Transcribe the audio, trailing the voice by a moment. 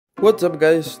What's up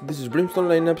guys, this is Brimstone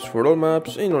lineups for all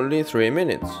maps in only 3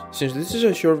 minutes. Since this is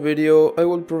a short video, I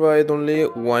will provide only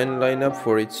one lineup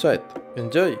for each side.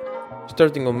 Enjoy!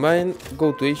 Starting on mine,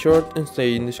 go to A short and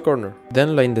stay in this corner.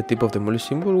 Then line the tip of the molly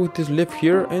symbol with this left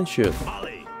here and shoot.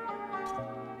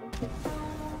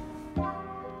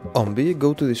 On B,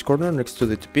 go to this corner next to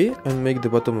the TP and make the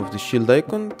bottom of the shield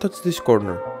icon touch this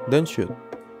corner, then shoot.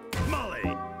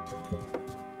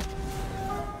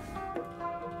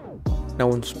 Now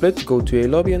on split, go to A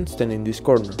lobby and stand in this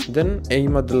corner. Then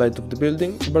aim at the light of the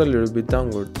building, but a little bit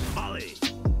downwards.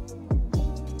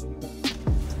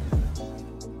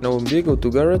 Now on B, go to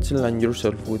garage and line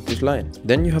yourself with this line.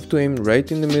 Then you have to aim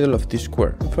right in the middle of this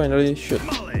square. And finally, shoot.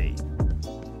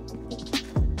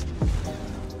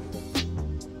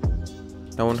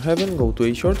 Now on heaven, go to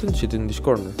A short and sit in this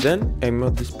corner. Then aim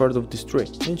at this part of this tree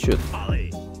and shoot.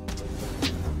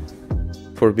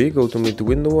 For B, go to mid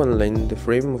window and line the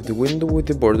frame of the window with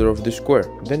the border of the square.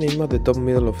 Then aim at the top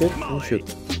middle of it and shoot.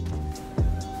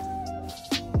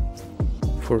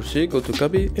 For C, go to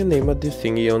Cubby and aim at this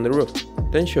thingy on the roof.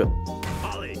 Then shoot.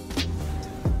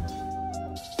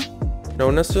 Now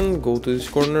on Ascent, go to this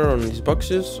corner on these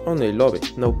boxes on A lobby.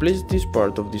 Now place this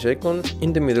part of this icon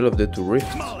in the middle of the two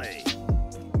rifts.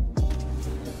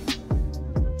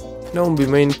 Now on B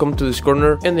main, come to this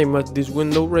corner and aim at this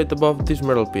window right above this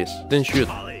metal piece, then shoot.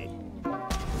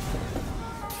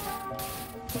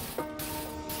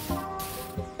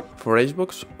 For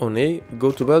Icebox, on A, go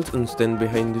to Belt and stand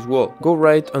behind this wall. Go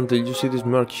right until you see this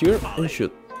mark here and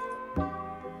shoot.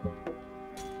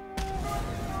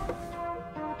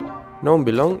 Now on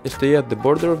Belong, stay at the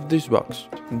border of this box.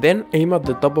 Then aim at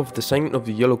the top of the sign of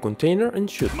the yellow container and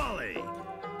shoot.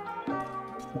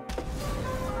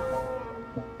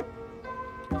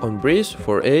 On Breeze,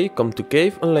 for A, come to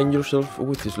Cave and line yourself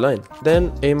with this line.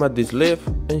 Then aim at this leaf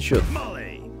and shoot.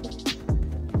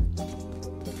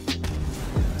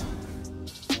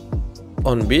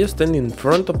 On B, stand in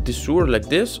front of the sewer like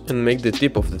this and make the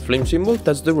tip of the flame symbol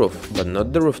touch the roof, but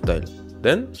not the roof tile.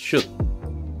 Then shoot.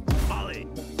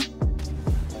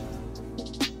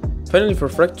 Finally for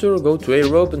Fracture, go to A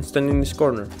rope and stand in this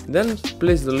corner. Then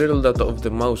place the little dot of the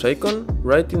mouse icon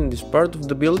right in this part of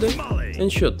the building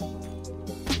and shoot.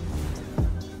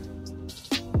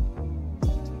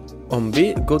 On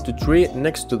B, go to tree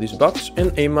next to this box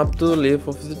and aim up to the leaf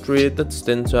of the tree that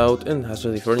stands out and has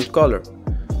a different color.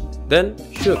 Then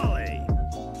shoot.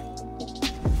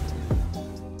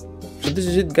 So this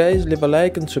is it guys, leave a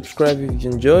like and subscribe if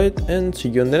you enjoyed and see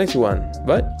you on the next one.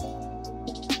 Bye!